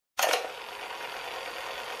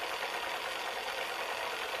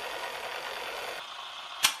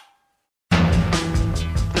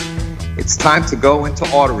It's time to go into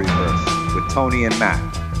Auto Reverse with Tony and Matt,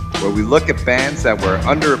 where we look at bands that were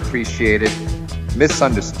underappreciated,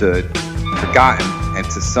 misunderstood, forgotten, and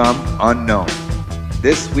to some unknown.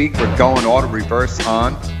 This week we're going Auto Reverse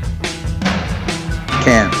on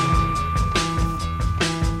Can.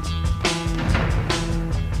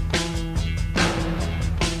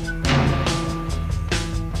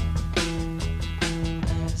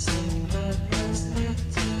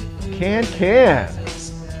 Can.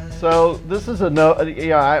 So this is I'm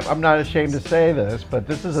not ashamed to say this, but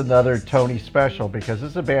this is another Tony special because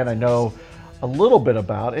this is a band I know a little bit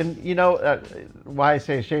about. And why I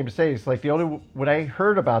say ashamed to say, it's like when I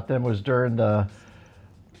heard about them was during the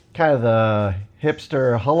kind of the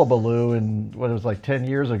hipster hullabaloo and what it was like 10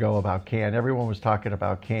 years ago about Can. Everyone was talking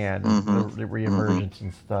about Can, the reemergence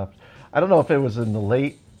and stuff. I don't know if it was in the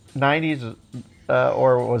late 90s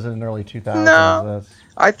or was it in the early 2000s? No,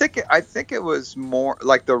 I think it was more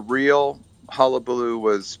like the real hullabaloo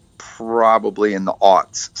was probably in the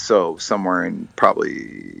aughts, so somewhere in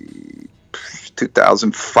probably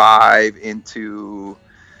 2005 into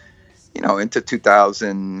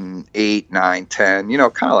 2008, 9, 10,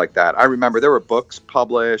 kind of like that. I remember there were books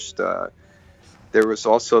published. There was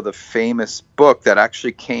also the famous book that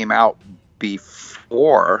actually came out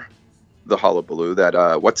before the hullabaloo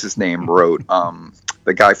that what's his name wrote,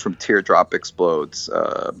 the guy from Teardrop Explodes.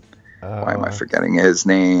 Why am I forgetting his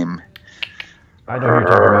name? I know you're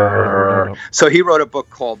talking about. So he wrote a book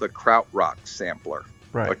called The Krautrock Sampler,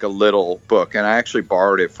 right. Like a little book, and I actually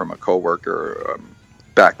borrowed it from a coworker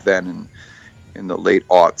back then in the late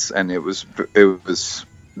aughts, and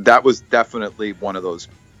that was definitely one of those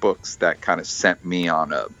books that kind of sent me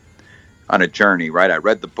on a journey. Right, I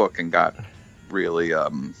read the book and got really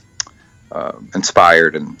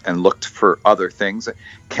inspired and looked for other things.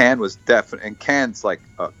 Can was definitely, and Can's like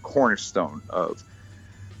a cornerstone of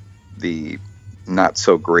the not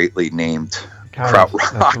so greatly named krautrock.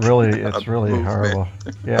 It's really horrible.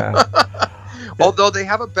 Yeah. Although they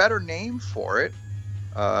have a better name for it.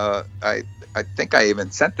 I think I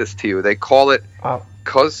even sent this to you. They call it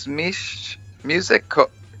Kosmisch music.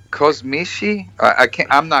 Kosmische.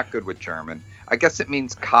 I'm not good with German. I guess it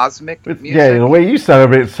means cosmic music. Yeah, the way you said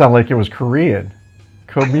it sounded like it was Korean.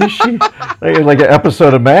 Komishi? like an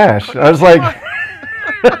episode of MASH. I was like...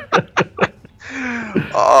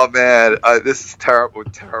 Oh, man. This is terrible.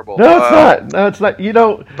 No, it's not.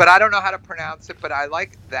 But I don't know how to pronounce it, but I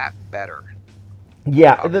like that better.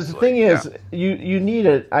 Yeah, the thing is, you need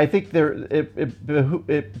it. I think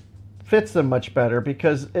it fits them much better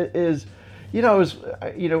because it is... a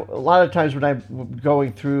lot of times when I'm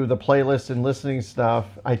going through the playlist and listening stuff,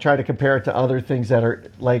 I try to compare it to other things that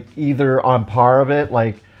are like either on par of it,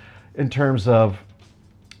 like in terms of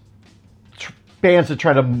bands that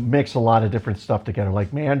try to mix a lot of different stuff together,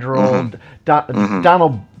 like Mandrill,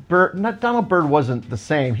 Donald Byrd. Not Donald Byrd wasn't the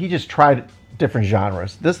same. He just tried different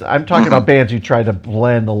genres. I'm talking about bands who try to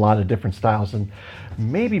blend a lot of different styles, and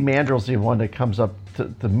maybe Mandrill's the one that comes up to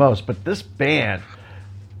the most. But this band.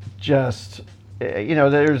 Just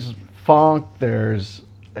there's funk,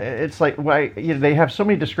 it's like they have so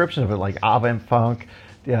many descriptions of it, like avant funk,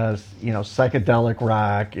 psychedelic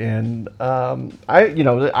rock, and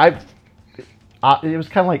it was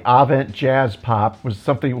kind of like avant jazz pop was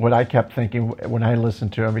something what I kept thinking when I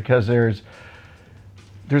listened to them, because there's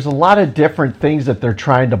a lot of different things that they're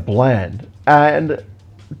trying to blend, and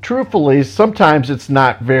truthfully sometimes it's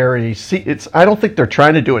not very I don't think they're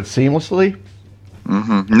trying to do it seamlessly.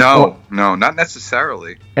 No, not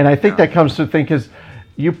necessarily. And I think that comes to think because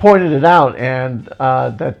you pointed it out, and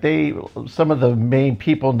that some of the main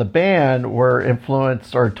people in the band were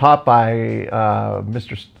influenced or taught by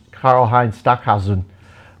Mr. Karl-Heinz Stockhausen,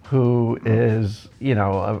 who is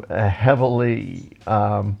a heavily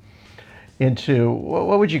into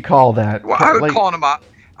what would you call that? Well, I would call him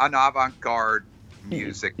an avant-garde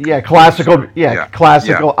music. Yeah, classical. Yeah,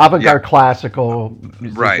 classical avant-garde classical.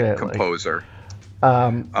 Right, composer.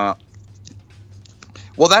 Well,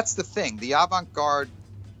 that's the thing. The avant-garde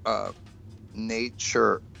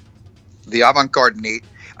nature.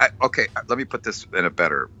 Okay, let me put this in a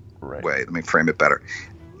better way. Let me frame it better.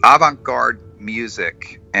 Avant-garde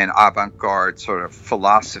music and avant-garde sort of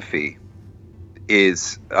philosophy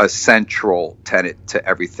is a central tenet to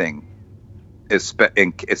everything,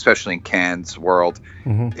 especially in Can's world.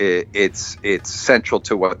 It's central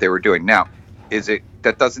to what they were doing. Now,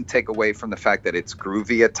 that doesn't take away from the fact that it's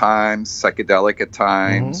groovy at times, psychedelic at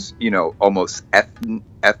times, almost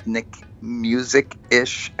ethnic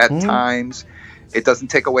music-ish at times. It doesn't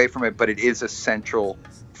take away from it, but it is a central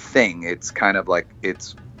thing. It's kind of like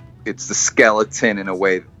it's the skeleton in a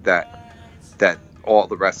way that all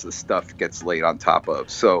the rest of the stuff gets laid on top of.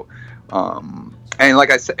 So, and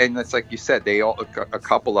like I said, and it's like you said, they all, a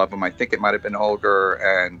couple of them, I think it might have been Olger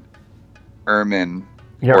and Ehrman,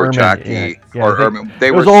 Yeah, or Ehrman. Jackie, Yeah, or Ehrman. They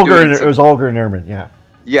it were was Olger. students It was Olger and Ehrman. Yeah.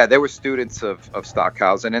 yeah, they were students of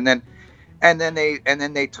Stockhausen, and then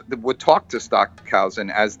they would talk to Stockhausen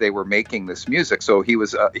as they were making this music. So he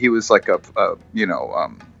was like a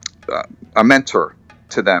mentor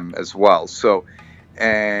to them as well. So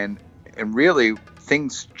and really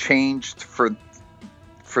things changed for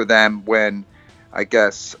them when, I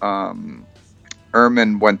guess, Erwin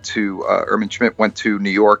Schmidt went to New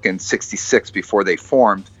York in '66 before they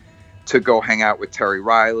formed, to go hang out with Terry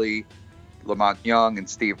Riley, Lamont Young, and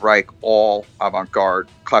Steve Reich, all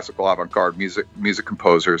classical avant-garde music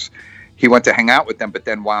composers. He went to hang out with them, but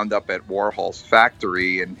then wound up at Warhol's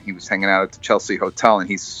factory, and he was hanging out at the Chelsea Hotel, and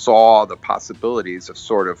he saw the possibilities of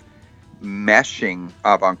sort of meshing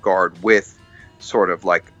avant-garde with sort of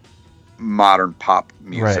like modern pop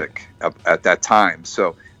music at that time.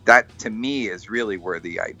 So that, to me, is really where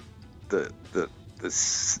the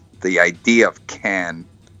idea of Can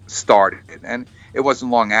started, and it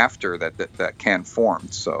wasn't long after that Can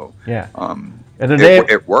formed. So yeah, and the name,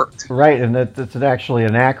 it worked, right? And it's actually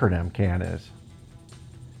an acronym. Can is.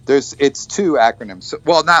 It's two acronyms. So,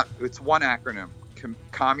 well, not it's one acronym: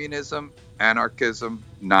 communism, anarchism,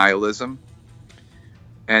 nihilism,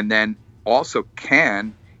 and then also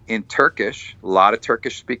Can in Turkish. A lot of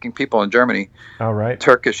Turkish-speaking people in Germany. All right.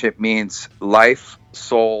 Turkish, it means life,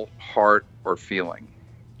 soul, heart, or feeling.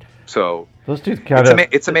 So those two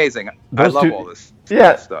it's amazing. I love all this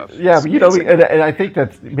stuff. Yeah, and I think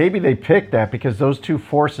that maybe they picked that because those two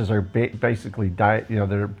forces are basically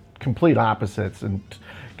they're complete opposites and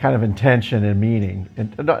kind of intention and meaning,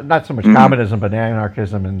 and not so much communism, but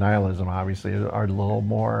anarchism and nihilism obviously are a little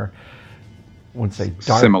more, I wouldn't say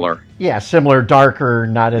dark, similar. Yeah, similar, darker,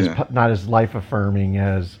 not as life affirming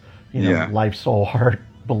as life, soul, heart,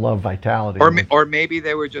 beloved, vitality. Or maybe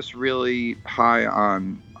they were just really high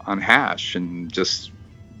on hash and just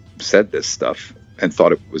said this stuff and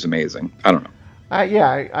thought it was amazing. I don't know.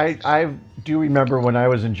 I do remember when I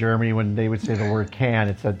was in Germany when they would say the word "can."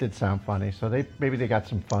 It did sound funny, so maybe they got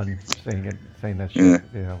some fun saying that shit,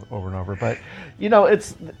 over and over. But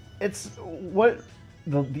it's what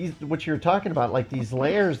you're talking about, like these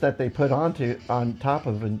layers that they put on top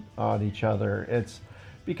of on each other. It's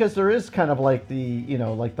because there is kind of like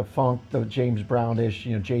like the funk, the James Brownish,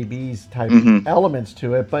 JB's type elements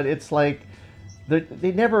to it, but it's like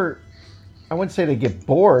they never. I wouldn't say they get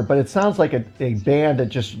bored, but it sounds like a band that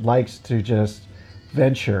just likes to just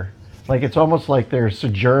venture. Like it's almost like they're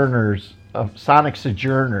sojourners, sonic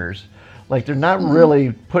sojourners. Like they're not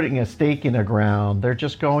really putting a stake in the ground. They're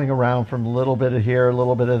just going around from a little bit of here, a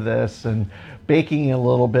little bit of this, and baking a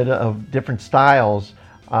little bit of different styles,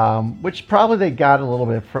 which probably they got a little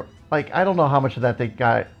bit from. Like I don't know how much of that they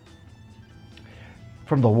got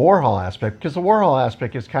from the Warhol aspect, because the Warhol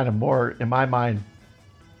aspect is kind of more, in my mind,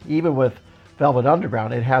 even with Velvet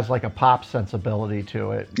Underground, it has like a pop sensibility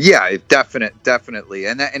to it. Yeah, definitely,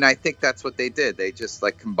 and I think that's what they did. They just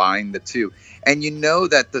like combined the two, and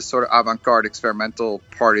that the sort of avant-garde experimental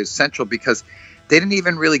part is central because they didn't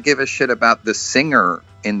even really give a shit about the singer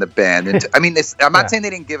in the band. And I mean, I'm not saying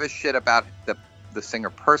they didn't give a shit about the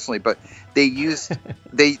singer personally, but they used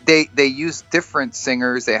they used different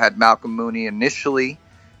singers. They had Malcolm Mooney initially,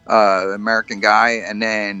 American guy, and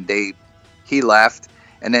then he left,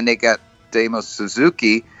 and then they got Damo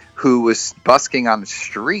Suzuki, who was busking on the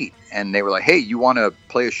street, and they were like, "Hey, you want to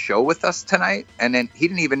play a show with us tonight?" And then he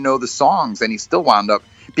didn't even know the songs, and he still wound up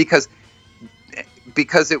because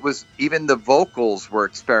it was, even the vocals were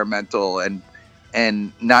experimental and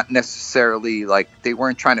not necessarily like, they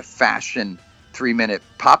weren't trying to fashion 3-minute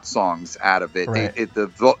pop songs out of it. Right.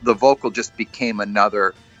 The vocal just became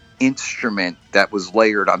another instrument that was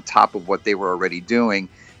layered on top of what they were already doing.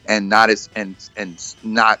 And not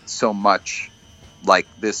so much like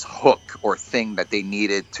this hook or thing that they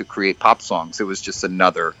needed to create pop songs. It was just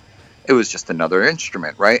another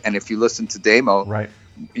instrument, right? And if you listen to Damo, right,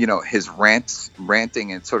 his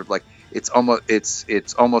ranting, and sort of like it's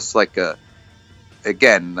almost like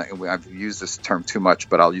again, I've used this term too much,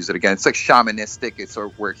 but I'll use it again. It's like shamanistic. It's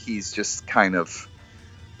sort of where he's just kind of,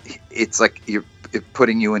 it's like you're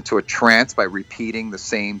putting you into a trance by repeating the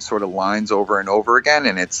same sort of lines over and over again,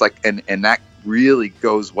 and it's like, and that really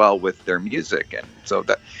goes well with their music. And so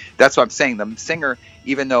that's what I'm saying. The singer,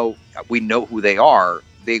 even though we know who they are,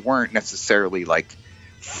 they weren't necessarily like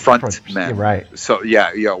front men, right? So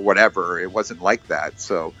whatever. It wasn't like that.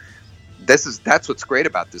 So that's what's great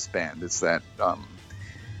about this band, is that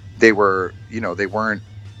they were, they weren't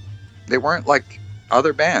like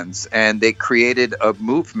other bands, and they created a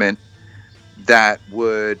movement that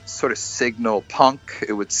would sort of signal punk.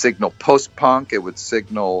 It would signal post-punk. It would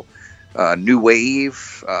signal new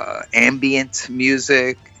wave, ambient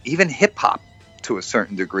music, even hip hop to a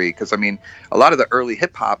certain degree. Because I mean, a lot of the early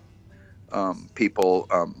hip hop people,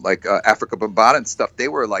 like Africa Bambaataa and stuff, they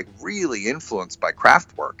were like really influenced by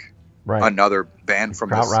Kraftwerk, Right. another band from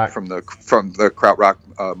Krautrock. from the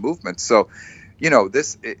krautrock movement. So,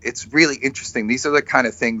 it's really interesting. These are the kind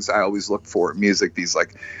of things I always look for in music. These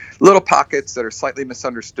like little pockets that are slightly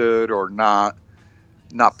misunderstood or not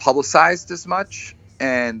publicized as much,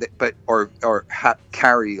 carry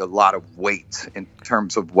a lot of weight in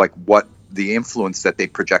terms of like what the influence that they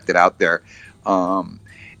projected out there. And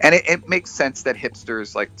it makes sense that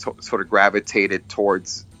hipsters like sort of gravitated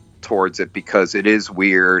towards it because it is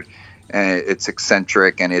weird and it's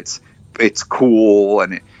eccentric and it's cool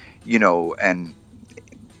and and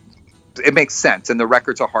it makes sense. And the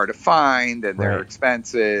records are hard to find and they're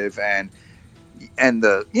expensive and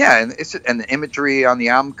the imagery on the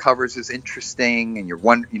album covers is interesting and you're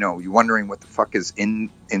wondering what the fuck is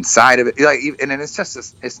inside of it. Like, and it's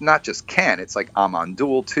just it's not just Ken. It's like Amon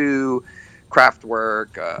Duel 2.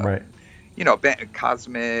 Kraftwerk,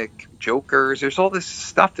 Cosmic, Jokers. There's all this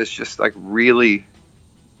stuff that's just like really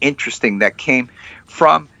interesting that came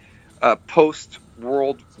from post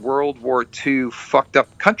World War II fucked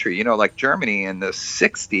up country. Like Germany in the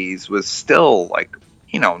 60s was still like,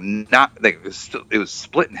 not like it was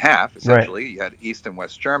split in half essentially. Right. You had East and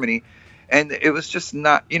West Germany, and it was just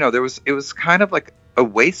not. It was kind of like a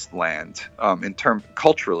wasteland in term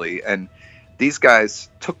culturally and. These guys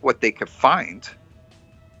took what they could find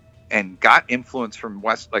and got influence from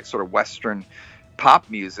sort of Western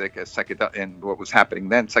pop music as psychedelic and what was happening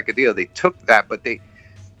then, psychedelia. They took that, but they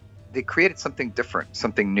created something different,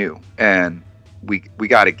 something new, and we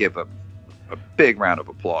got to give them a big round of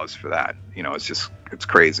applause for that. It's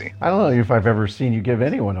crazy. I don't know if I've ever seen you give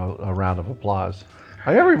anyone a round of applause.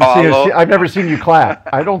 I've never seen you clap.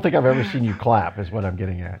 I don't think I've ever seen you clap. Is what I'm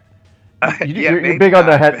getting at. You're big on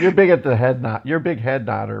the head. You're big at the head nod. You're a big head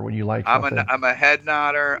nodder when you like something. I'm a head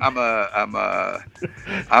nodder. I'm a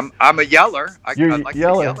yeller. I like to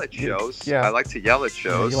yell at shows. Yeah. I like to yell at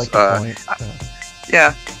shows. You like to point.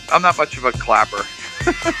 Yeah, I'm not much of a clapper.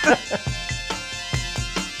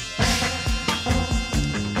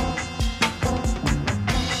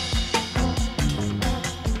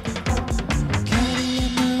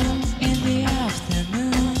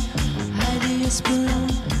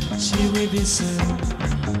 Soon,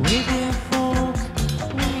 with your fork,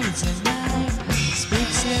 with a knife,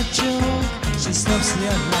 speaks a joke, she stops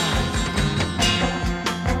your life.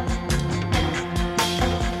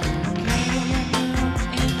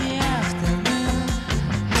 In the afternoon,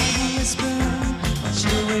 having a spoon, she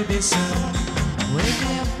will be soon. With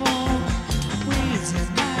your fork, with a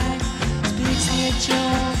knife, speaks a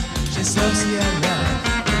joke, she stops your life.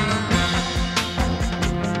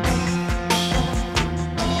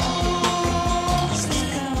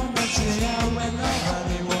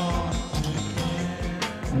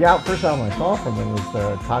 Yeah, first album I saw from him was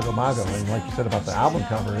the Tagomago, and like you said about the album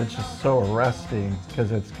cover, it's just so arresting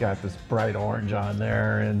because it's got this bright orange on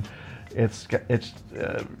there, and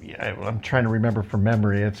I'm trying to remember from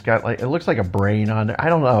memory. It's got like, it looks like a brain on there. I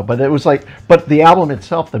don't know, but but the album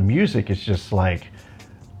itself, the music is just like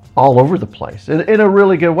all over the place in a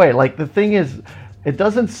really good way. Like the thing is, it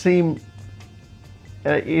doesn't seem.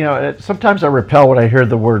 Sometimes I repel when I hear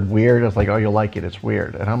the word weird. It's like, oh, you'll like it. It's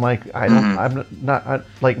weird, and I'm like,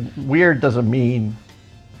 like weird doesn't mean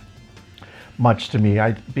much to me.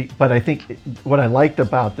 But I think what I liked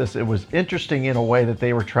about this, it was interesting in a way that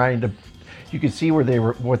they were trying to. You could see what they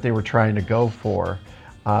were trying to go for.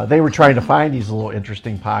 They were trying to find these little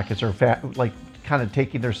interesting pockets, or like kind of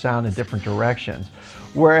taking their sound in different directions.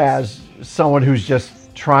 Whereas someone who's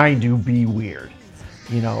just trying to be weird.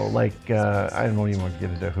 I don't even want to get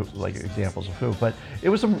into examples of who, but it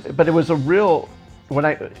was a real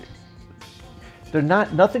they're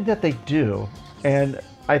nothing that they do, and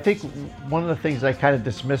I think one of the things I kind of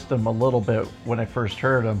dismissed them a little bit when I first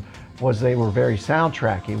heard them was they were very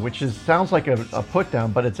soundtracky, which sounds like a put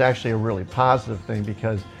down, but it's actually a really positive thing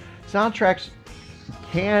because soundtracks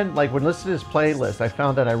can, like when listening to this playlist, I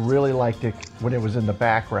found that I really liked it when it was in the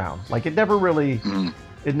background. Like it never really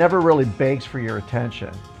begs for your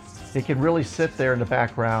attention. It can really sit there in the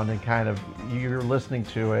background and kind of, you're listening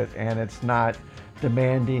to it and it's not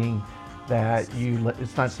demanding that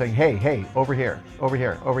it's not saying, hey, over here.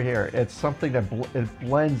 It's something that it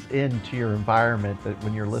blends into your environment that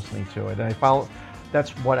when you're listening to it. And I found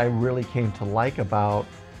that's what I really came to like about,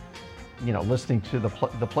 listening to the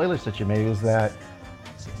playlist that you made, is that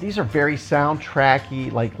these are very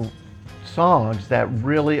soundtracky like songs that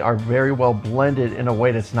really are very well blended in a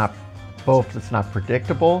way that's not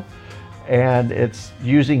predictable, and it's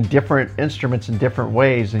using different instruments in different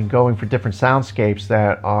ways and going for different soundscapes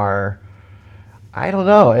that are, I don't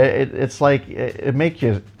know, it's like it makes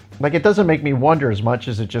you like, it doesn't make me wonder as much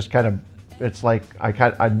as it just kind of, it's like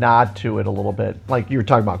I nod to it a little bit, like you were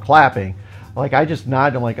talking about clapping. Like I just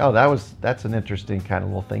nod. I'm like, oh, that's an interesting kind of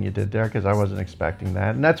little thing you did there, because I wasn't expecting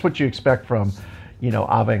that. And that's what you expect from,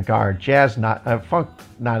 avant-garde jazz, not funk,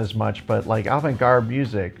 not as much, but like avant-garde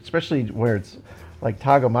music, especially where it's like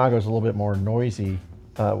Tagomago is a little bit more noisy,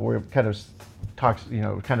 where it kind of talks,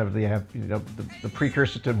 kind of the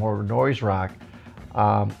precursor to more noise rock.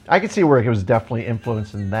 I could see where it was definitely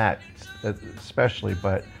influencing that, especially,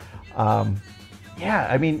 but yeah,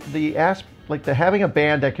 I mean the having a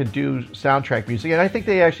band that could do soundtrack music, and I think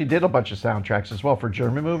they actually did a bunch of soundtracks as well for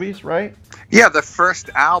German movies, right? Yeah, the first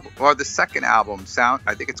album or the second album,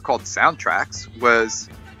 I think it's called Soundtracks, was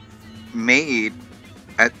made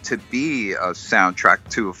to be a soundtrack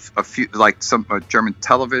to a few, like some German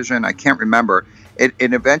television. I can't remember. It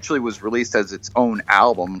eventually was released as its own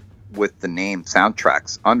album with the name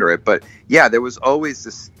Soundtracks under it. But yeah, there was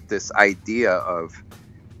always this idea of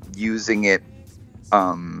using it.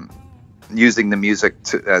 Using the music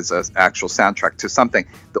as an actual soundtrack to something.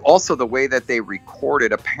 Also, the way that they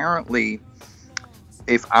recorded, apparently,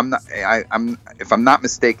 if I'm not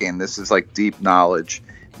mistaken, this is like deep knowledge.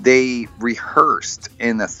 They rehearsed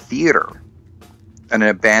in a theater, in an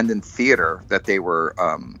abandoned theater that they were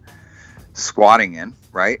squatting in,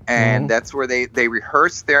 right? And that's where they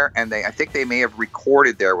rehearsed there, and I think they may have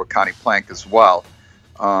recorded there with Connie Plank as well.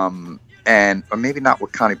 Or maybe not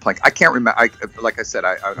with Connie Plank. I can't remember. Like I said,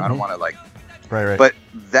 I don't want to like. Right. But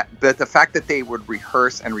the fact that they would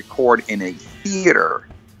rehearse and record in a theater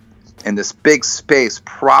in this big space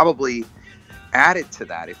probably added to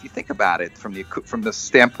that. If you think about it from the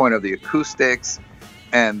standpoint of the acoustics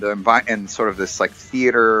and and sort of this like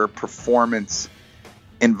theater performance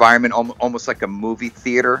environment, almost like a movie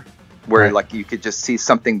theater, where right. like you could just see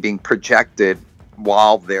something being projected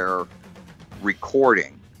while they're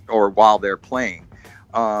recording or while they're playing.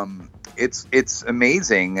 It's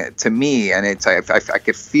amazing to me, and I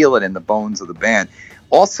could feel it in the bones of the band.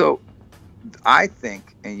 Also, I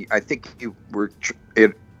think, and I think you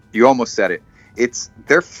almost said it.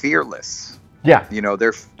 They're fearless. Yeah,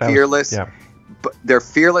 they're fearless. Yeah. But they're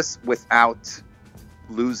fearless without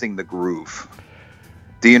losing the groove.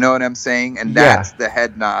 Do you know what I'm saying? And that's the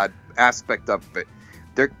head nod aspect of it.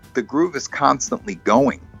 The groove is constantly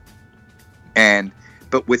going,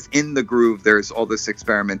 but within the groove, there's all this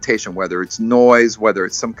experimentation, whether it's noise, whether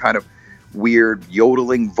it's some kind of weird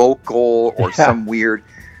yodeling vocal, or some weird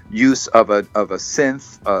use of a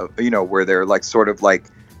synth, where they're like sort of like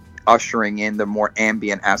ushering in the more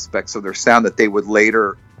ambient aspects of their sound that they would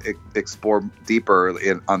later explore deeper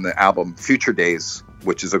on the album Future Days,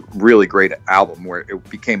 which is a really great album where it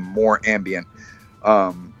became more ambient.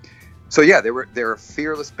 So yeah, they're a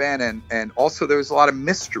fearless band, and also there was a lot of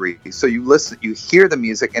mystery. So you hear the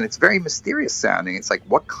music, and it's very mysterious sounding. It's like,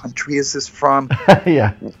 what country is this from?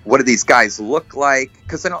 Yeah. What do these guys look like?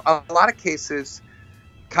 Because in a lot of cases,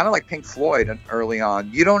 kind of like Pink Floyd early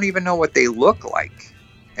on, you don't even know what they look like,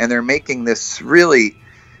 and they're making this really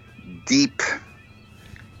deep,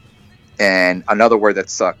 and another word that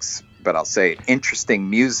sucks, but I'll say it, interesting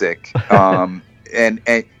music.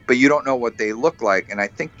 But you don't know what they look like, and I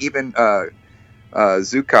think even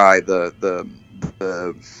Zukai,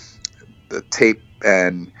 the tape,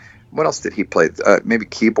 and what else did he play? Maybe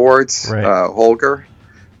keyboards. Right. Holger,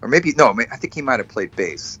 or maybe no. I think he might have played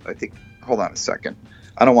bass. Hold on a second.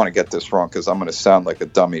 I don't want to get this wrong because I'm going to sound like a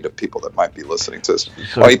dummy to people that might be listening to this.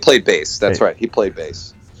 He played bass. That's right. He played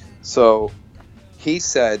bass. So he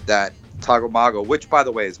said that Tagomago, which by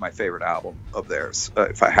the way is my favorite album of theirs,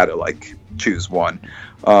 if I had to choose one,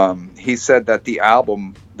 he said that the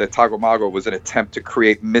album, that Tagomago, was an attempt to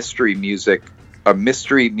create a mystery music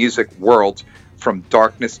world from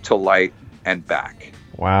darkness to light and back.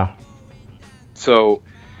 Wow. So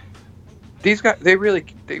these guys, they really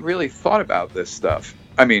thought about this stuff.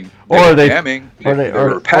 I mean, they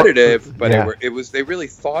were repetitive, but they really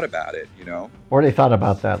thought about it, Or they thought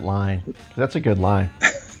about that line. That's a good line.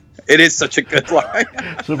 It is such a good line.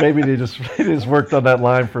 So maybe they just worked on that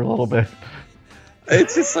line for a little bit.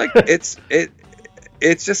 It's just like it's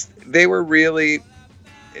just they were one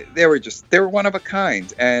of a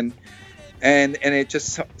kind, and it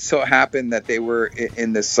just so happened that they were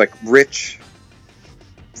in this like rich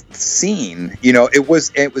scene. It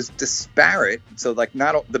was disparate. So like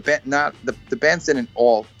the bands didn't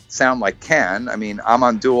all sound like Can. I mean,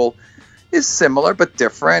 Amon Duel is similar but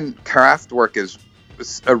different. Kraftwerk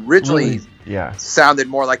was originally Really, yeah. sounded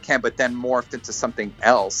more like Can, but then morphed into something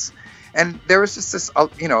else. And there was just this,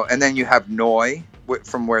 and then you have Neu,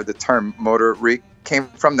 from where the term motor came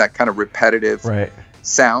from, that kind of repetitive Right.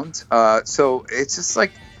 sound. So it's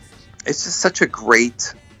just such a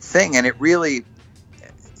great thing. And it really,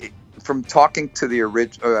 from talking to the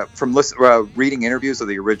original, reading interviews of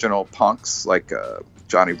the original punks, like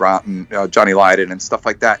Johnny Rotten, Johnny Lydon, and stuff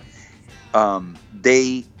like that,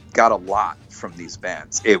 they got a lot from these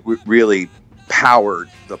bands. It really powered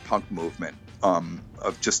the punk movement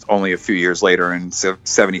of just only a few years later in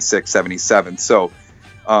 76, 77. So,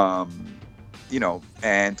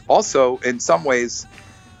 and also in some ways,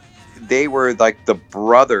 they were like the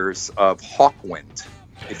brothers of Hawkwind.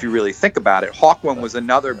 If you really think about it, Hawkwind was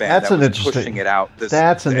another band that was pushing it out this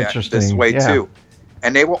way too.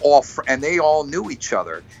 And they were all and they all knew each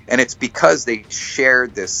other, and it's because they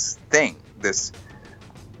shared this thing.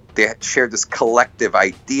 They shared this collective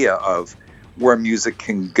idea of where music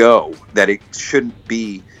can go, that it shouldn't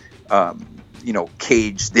be,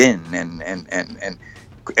 caged in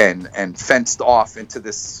and fenced off into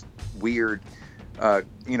this weird,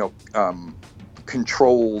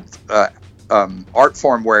 controlled art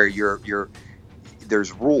form where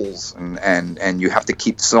there's rules and you have to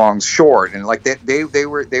keep songs short, and like they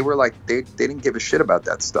were like they didn't give a shit about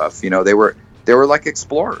that stuff. They were like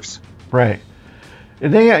explorers. Right.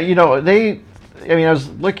 They, I was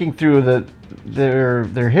looking through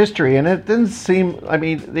their history, and it didn't seem. I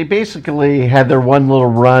mean, they basically had their one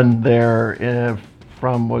little run there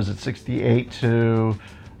from, was it 68 to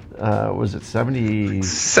was it 70?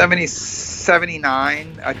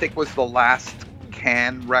 79, I think, was the last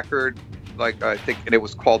Can record. Like, I think, and it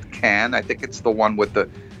was called Can. I think it's the one with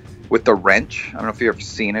the wrench. I don't know if you've ever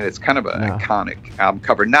seen it. It's kind of an iconic album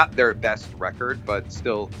cover. Not their best record, but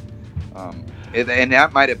still. And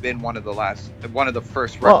that might have been one of the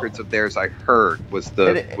first records of theirs I heard. Was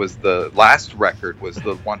the last record was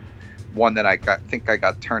the one that I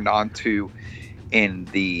got turned on to in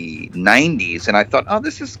the 90s, and I thought, oh,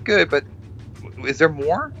 this is good, but is there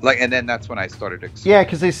more? And then that's when I started exploring. Yeah,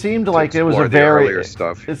 because they seemed like it was a very earlier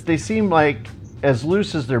stuff. They seemed like, as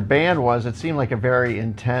loose as their band was, it seemed like a very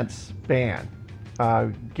intense band,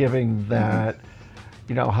 giving that.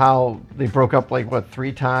 How they broke up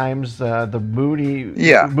 3 times. The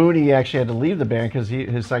Mooney actually had to leave the band because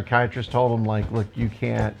his psychiatrist told him, look, you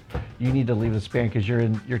need to leave this band because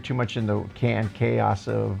you're too much in the chaos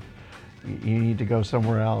of, you need to go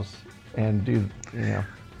somewhere else and do.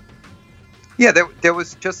 Yeah, there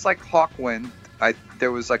was, just like Hawkwind,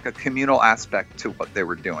 there was like a communal aspect to what they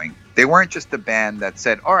were doing. They weren't just a band that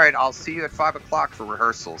said, all right, I'll see you at 5 o'clock for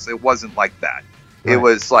rehearsals. It wasn't like that. Right. It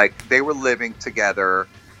was like they were living together.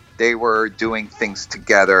 They were doing things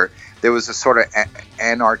together. There was a sort of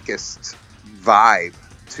anarchist vibe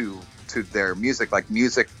to their music. Like,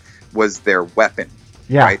 music was their weapon,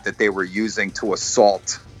 right? That they were using to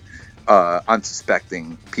assault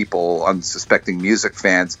unsuspecting people, unsuspecting music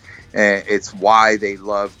fans. And it's why they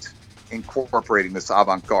loved incorporating this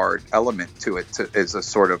avant-garde element to it as a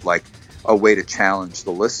sort of like a way to challenge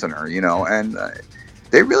the listener, and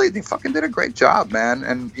they fucking did a great job, man.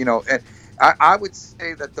 And and I would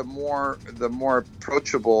say that the more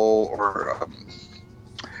approachable, or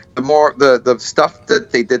the stuff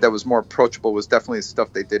that they did that was more approachable was definitely the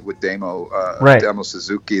stuff they did with Demo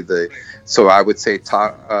Suzuki. So I would say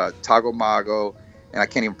Tagomago, and I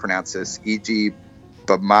can't even pronounce this, E.G.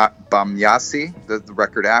 Bamyasi, the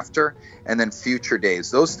record after, and then Future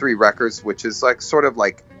Days. Those 3 records, which is like sort of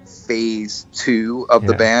like phase 2 of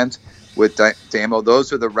the band with Demo.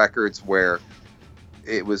 Those are the records where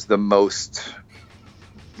it was the most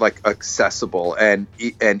like accessible, and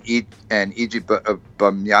E.G.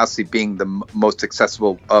 Bamyasi being the most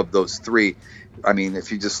accessible of those 3. I mean,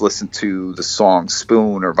 if you just listen to the song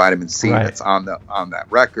Spoon or Vitamin C that's on that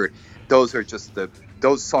record, those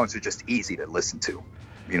songs are just easy to listen to.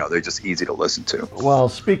 They're just easy to listen to. Well,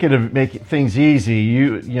 speaking of making things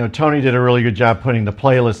easy, Tony did a really good job putting the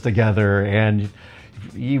playlist together, and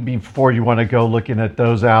before you want to go looking at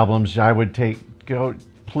those albums, I would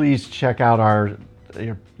please check out our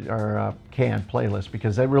Can playlist,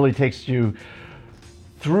 because that really takes you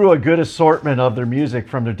through a good assortment of their music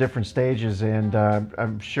from their different stages. And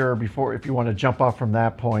I'm sure if you want to jump off from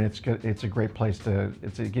that point, it's a great place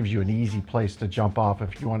it gives you an easy place to jump off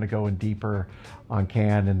if you want to go in deeper on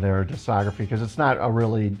Can and their discography, because it's not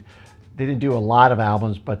they didn't do a lot of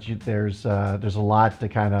albums, but there's a lot to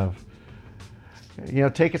kind of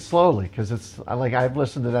take it slowly, because it's like I've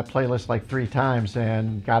listened to that playlist like 3 times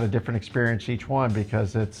and got a different experience each one,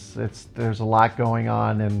 because there's a lot going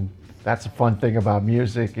on, and that's a fun thing about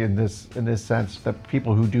music in this sense, that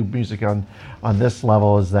people who do music on this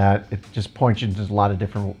level, is that it just points you into a lot of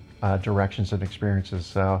different directions and experiences.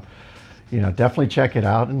 So definitely check it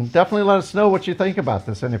out, and definitely let us know what you think about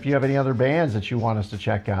this. And if you have any other bands that you want us to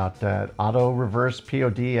check out, at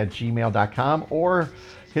autoreversepod@gmail.com, or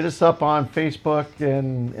hit us up on Facebook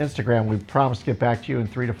and Instagram. We promise to get back to you in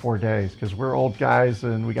 3 to 4 days, because we're old guys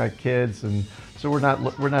and we got kids, and so we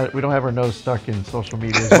don't have our nose stuck in social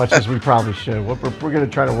media as much as we probably should. We're going to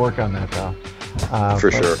try to work on that, though. For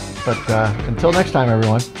sure. But until next time,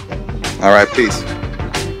 everyone. All right, peace.